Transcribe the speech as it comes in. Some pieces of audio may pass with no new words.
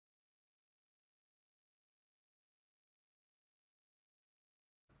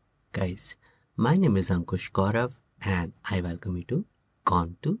Guys, my name is Ankush Gaurav and I welcome you to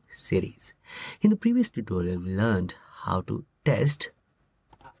gontuseries. In the previous tutorial, we learned how to test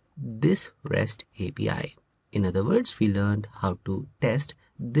this REST API. In other words, we learned how to test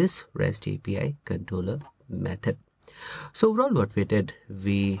this REST API controller method. So overall what we did,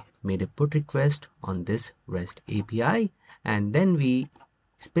 we made a put request on this REST API and then we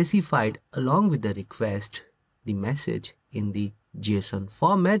specified along with the request the message in the JSON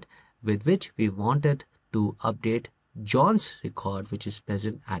format with which we wanted to update John's record which is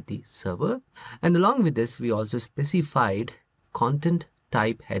present at the server. And along with this, we also specified content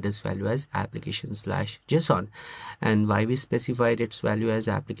type headers value as application/JSON. And why we specified its value as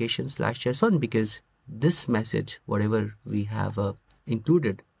application/JSON? Because this message, whatever we have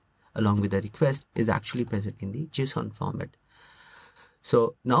included along with the request, is actually present in the JSON format.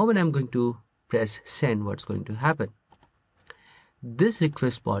 So now when I'm going to press send, what's going to happen? This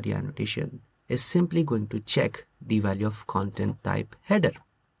request body annotation is simply going to check the value of content type header.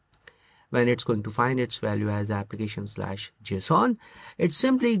 When it's going to find its value as application/JSON, it's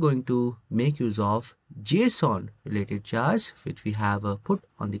simply going to make use of JSON related jars which we have put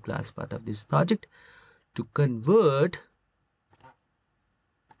on the class path of this project to convert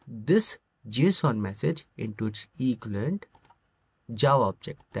this JSON message into its equivalent Java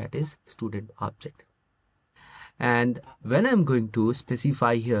object, that is student object. And when I'm going to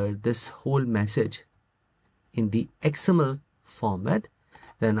specify here this whole message in the XML format,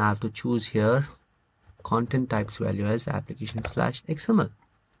 then I have to choose here content types value as application/XML.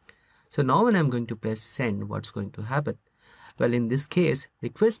 So now when I'm going to press send, what's going to happen? Well, in this case,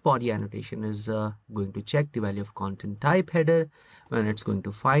 request body annotation is going to check the value of content type header. When it's going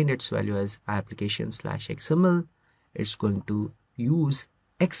to find its value as application/XML, it's going to use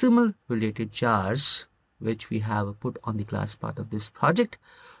XML related jars which we have put on the class path of this project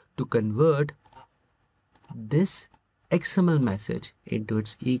to convert this XML message into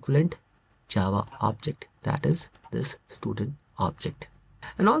its equivalent Java object, that is this student object.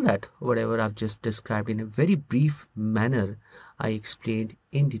 And all that, whatever I've just described in a very brief manner, I explained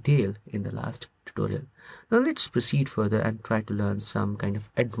in detail in the last tutorial. Now let's proceed further and try to learn some kind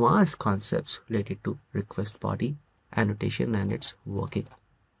of advanced concepts related to request body annotation and its working.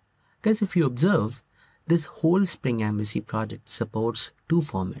 Guys, if you observe, this whole Spring MVC project supports two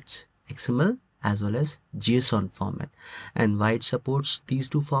formats, XML as well as JSON format. And why it supports these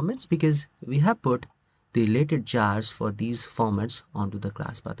two formats? Because we have put the related jars for these formats onto the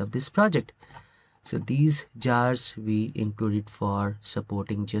class path of this project. So these jars we included for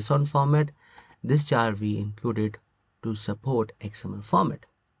supporting JSON format. This jar we included to support XML format.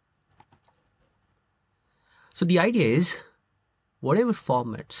 So the idea is, whatever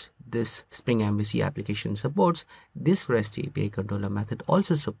formats this Spring MVC application supports, this REST API controller method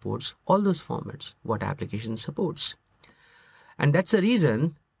also supports all those formats what application supports. And that's the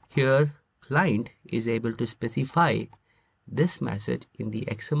reason here client is able to specify this message in the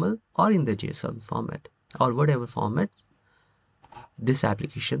XML or in the JSON format or whatever format this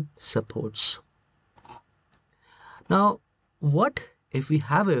application supports. Now, what if we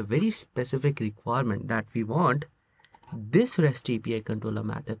have a very specific requirement that we want this REST API controller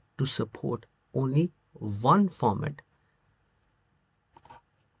method to support only one format?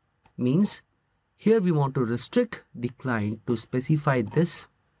 Means here we want to restrict the client to specify this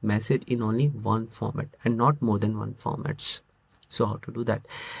message in only one format and not more than one formats. So how to do that?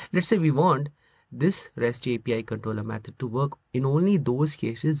 Let's say we want this REST API controller method to work in only those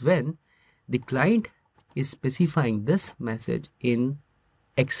cases when the client is specifying this message in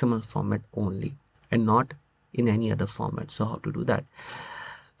XML format only and not in any other format. So how to do that?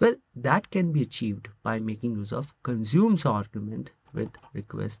 Well, that can be achieved by making use of consumes argument with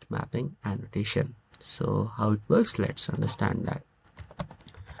request mapping annotation. So how it works, let's understand that.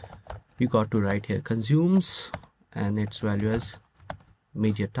 You got to write here consumes and its value as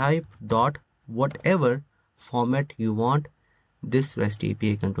media type dot whatever format you want this REST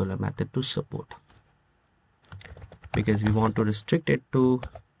API controller method to support, because we want to restrict it to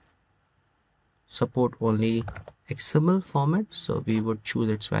support only XML format. So we would choose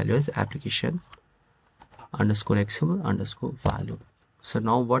its value as application underscore XML underscore value. So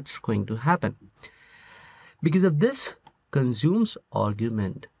now what's going to happen? Because of this consumes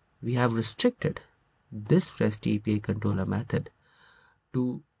argument, we have restricted this REST API controller method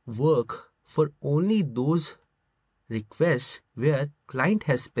to work for only those requests where client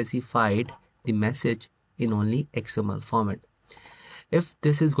has specified the message in only XML format. If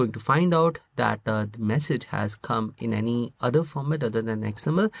this is going to find out that the message has come in any other format other than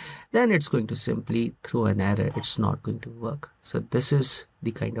XML, then it's going to simply throw an error. It's not going to work. So this is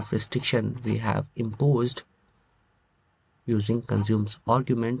the kind of restriction we have imposed using consumes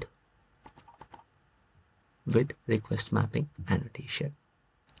argument with request mapping annotation.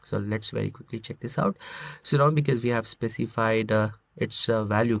 So let's very quickly check this out. So now because we have specified its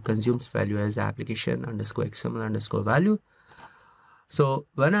value, consumes value as application underscore XML underscore value. So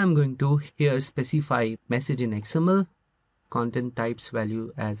when I'm going to here specify message in XML, content types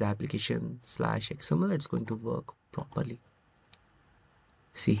value as application slash XML, it's going to work properly.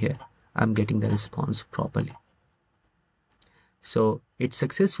 See here, I'm getting the response properly. So it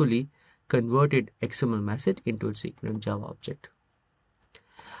successfully converted XML message into its equivalent Java object.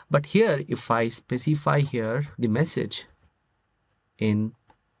 But here, if I specify here the message in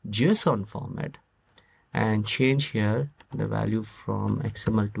JSON format and change here the value from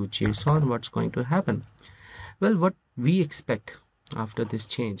XML to JSON, what's going to happen? Well, what we expect after this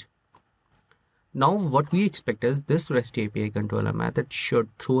change. Now, what we expect is this REST API controller method should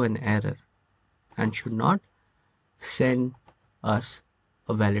throw an error and should not send us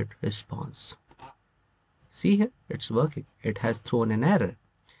a valid response. See here, it's working. It has thrown an error.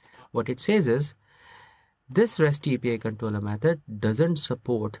 What it says is this REST API controller method doesn't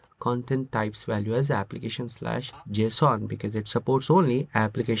support content types value as application slash JSON because it supports only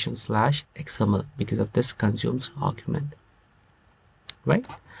application slash XML because of this consumes argument. Right?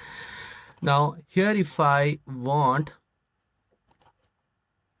 Now here if I want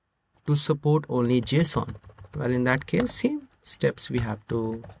to support only JSON, well in that case same steps we have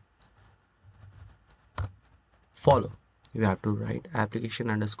to follow. You have to write application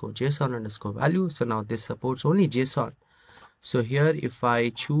underscore JSON underscore value. So now this supports only JSON. So here if I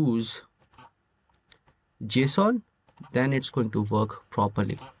choose JSON, then it's going to work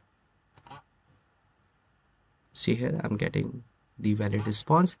properly. See here, I'm getting the valid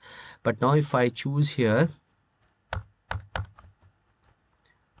response. But now if I choose here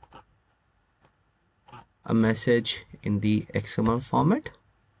a message in the XML format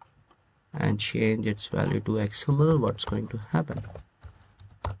and change its value to XML, what's going to happen?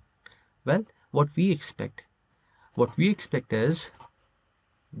 Well, what we expect is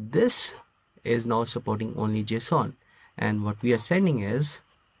this is now supporting only JSON and what we are sending is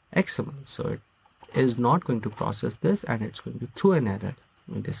XML. So it is not going to process this and it's going to throw an error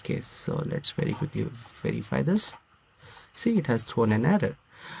in this case. So let's very quickly verify this. See, it has thrown an error.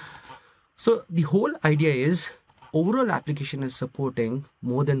 So the whole idea is overall application is supporting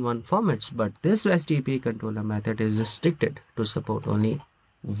more than one formats, but this REST API controller method is restricted to support only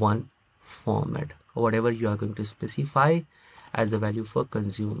one format, or whatever you are going to specify as the value for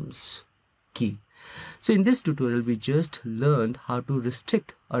consumes key. So in this tutorial, we just learned how to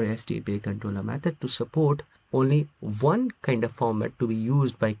restrict a REST API controller method to support only one kind of format to be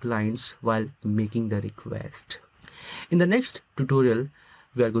used by clients while making the request. In the next tutorial,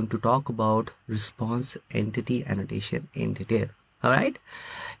 we are going to talk about response entity annotation in detail. All right,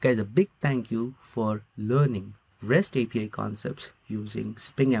 guys, a big thank you for learning REST API concepts using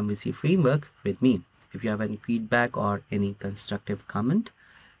Spring MVC framework with me. If you have any feedback or any constructive comment,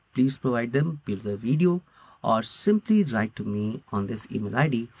 please provide them below the video or simply write to me on this email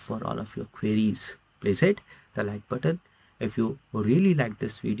ID for all of your queries. Please hit the like button if you really like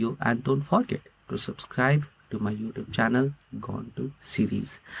this video and don't forget to subscribe to my YouTube channel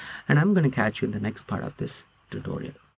gontuseries, and I'm going to catch you in the next part of this tutorial.